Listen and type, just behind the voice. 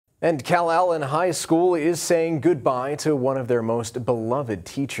And Calallen High School is saying goodbye to one of their most beloved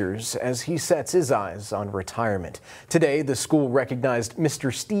teachers as he sets his eyes on retirement. Today, the school recognized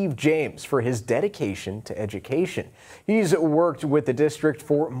Mr. Steve James for his dedication to education. He's worked with the district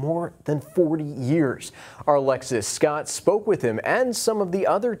for more than 40 years. Our Alexis Scott spoke with him and some of the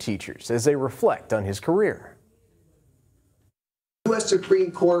other teachers as they reflect on his career. The U.S.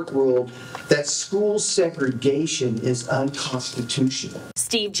 Supreme Court ruled that school segregation is unconstitutional.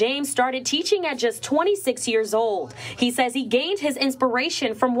 Steve James started teaching at just 26 years old. He says he gained his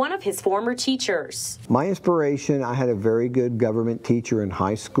inspiration from one of his former teachers. My inspiration, I had a very good government teacher in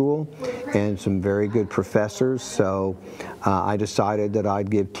high school and some very good professors, so I decided that I'd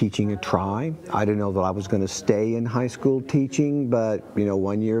give teaching a try. I didn't know that I was going to stay in high school teaching, but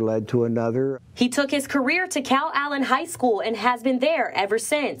one year led to another. He took his career to Calallen High School and has been there ever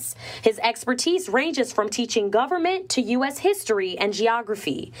since. His expertise ranges from teaching government to U.S. history and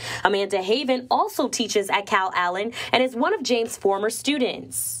geography. Amanda Haven also teaches at Calallen and is one of James' former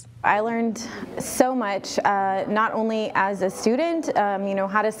students. I learned so much, not only as a student,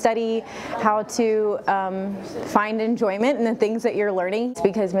 how to study, how to find enjoyment in the things that you're learning. It's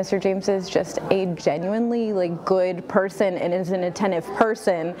because Mr. James is just a genuinely good person and is an attentive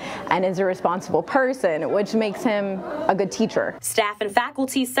person and is a responsible person, which makes him a good teacher. Staff and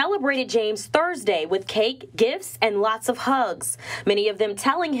faculty celebrated James Thursday with cake, gifts, and lots of hugs. Many of them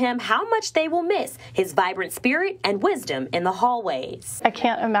telling him how much they will miss his vibrant spirit and wisdom in the hallways. I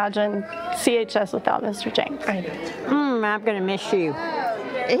can't imagine CHS without Mr. James. I know. I'm going to miss you.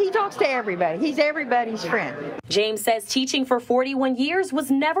 He talks to everybody. He's everybody's friend. James says teaching for 41 years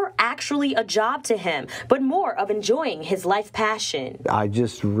was never actually a job to him, but more of enjoying his life passion. I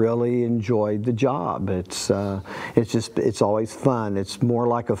just really enjoyed the job. It's always fun. It's more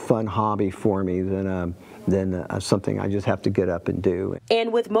like a fun hobby for me than something I just have to get up and do.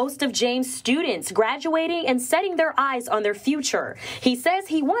 And with most of James' students graduating and setting their eyes on their future, he says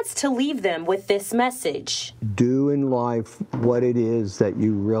he wants to leave them with this message. Do in life what it is that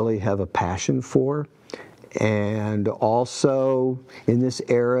you really have a passion for. And also, in this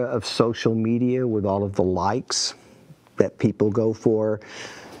era of social media with all of the likes that people go for,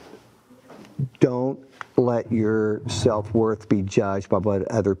 don't let your self-worth be judged by what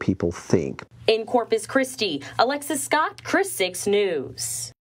other people think. In Corpus Christi, Alexis Scott, Chris 6 News.